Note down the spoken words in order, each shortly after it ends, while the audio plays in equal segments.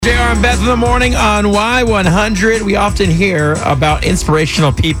JR and Beth in the morning on Y100. We often hear about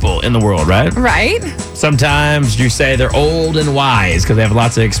inspirational people in the world, right? Right. Sometimes you say they're old and wise because they have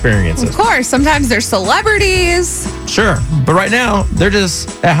lots of experiences. Of course. Sometimes they're celebrities. Sure. But right now, they're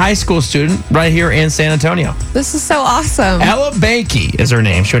just a high school student right here in San Antonio. This is so awesome. Ella Banky is her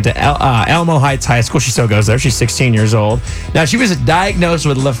name. She went to Alamo Heights High School. She still goes there. She's 16 years old. Now, she was diagnosed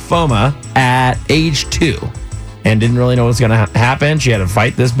with lymphoma at age 2. And didn't really know what was going to happen. She had to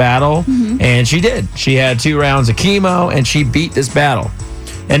fight this battle, and she did. She had 2 rounds of chemo, and she beat this battle.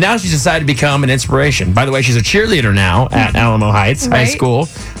 And now she's decided to become an inspiration. By the way, she's a cheerleader now at Alamo Heights High School.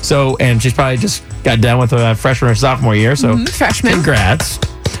 So, and she's probably just got done with a freshman or sophomore year. So, freshman. Congrats.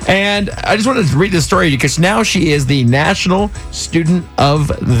 And I just wanted to read this story because now she is the National Student of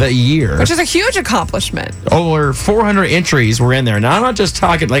the Year. Which is a huge accomplishment. Over 400 entries were in there. Now, I'm not just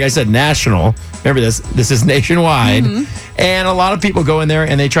talking, like I said, national. Remember this is nationwide. And a lot of people go in there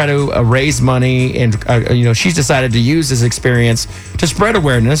and they try to raise money. And, she's decided to use this experience to spread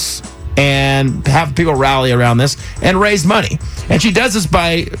awareness and have people rally around this and raise money. And she does this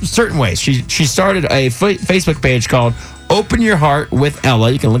by certain ways. She started a Facebook page called Open Your Heart with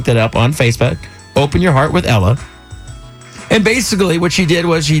Ella. You can look that up on Facebook. Open Your Heart with Ella. And basically what she did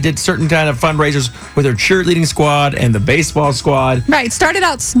was she did certain kind of fundraisers with her cheerleading squad and the baseball squad. Right. Started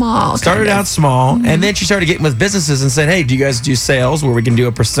out small. And then she started getting with businesses and said, hey, do you guys do sales where we can do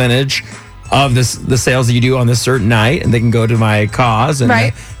a percentage of the sales that you do on this certain night, and they can go to my cause and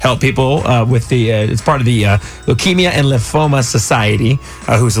help people with the, it's part of the Leukemia and Lymphoma Society,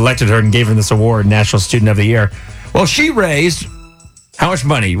 who's elected her and gave her this award, National Student of the Year. Well, she raised, how much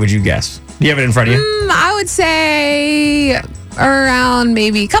money would you guess? Do you have it in front of you? I would say around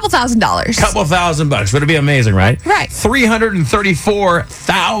maybe a couple $1,000s. Couple $1,000. Would it be amazing, right? Right.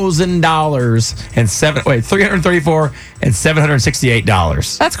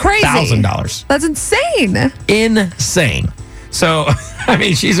 $334,768. That's crazy. $1,000. That's insane. Insane. So, I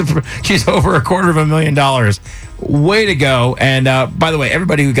mean, she's over $250,000. Way to go. And by the way,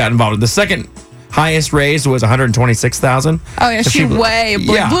 everybody who got involved, the second highest raised was $126,000. Oh, yeah, she blew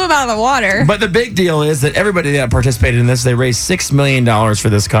him out of the water. But the big deal is that everybody that participated in this, they raised $6 million for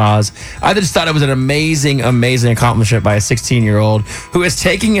this cause. I just thought it was an amazing, amazing accomplishment by a 16-year-old who is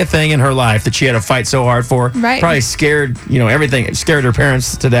taking a thing in her life that she had to fight so hard for. Right. Probably scared, everything, scared her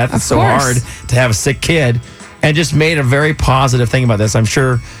parents to death. It's so hard to have a sick kid. And just made a very positive thing about this. I'm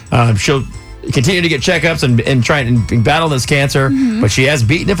sure she'll continue to get checkups and try and battle this cancer, but she has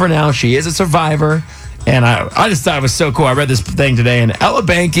beaten it for now. She is a survivor. And I just thought it was so cool. I read this thing today, and Ella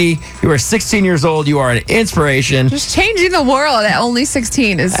Banky, you are 16 years old. You are an inspiration. Just changing the world at only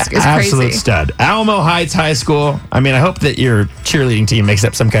 16 is crazy. Absolute stud. Alamo Heights High School. I mean, I hope that your cheerleading team makes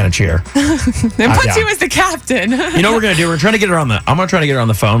up some kind of cheer. And puts you as the captain. You know what we're going to do? I'm going to try to get her on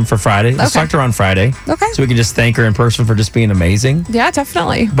the phone for Friday. Let's talk to her on Friday. Okay. So we can just thank her in person for just being amazing. Yeah,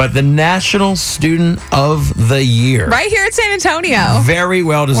 definitely. But the National Student of the Year. Right here at San Antonio. Very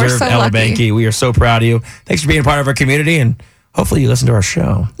well deserved, Ella Banky. We are so proud of you. Thanks for being a part of our community, and hopefully you listen to our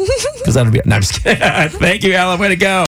show. Because that'll be... No, I'm just kidding. Thank you, Ella. Way to go.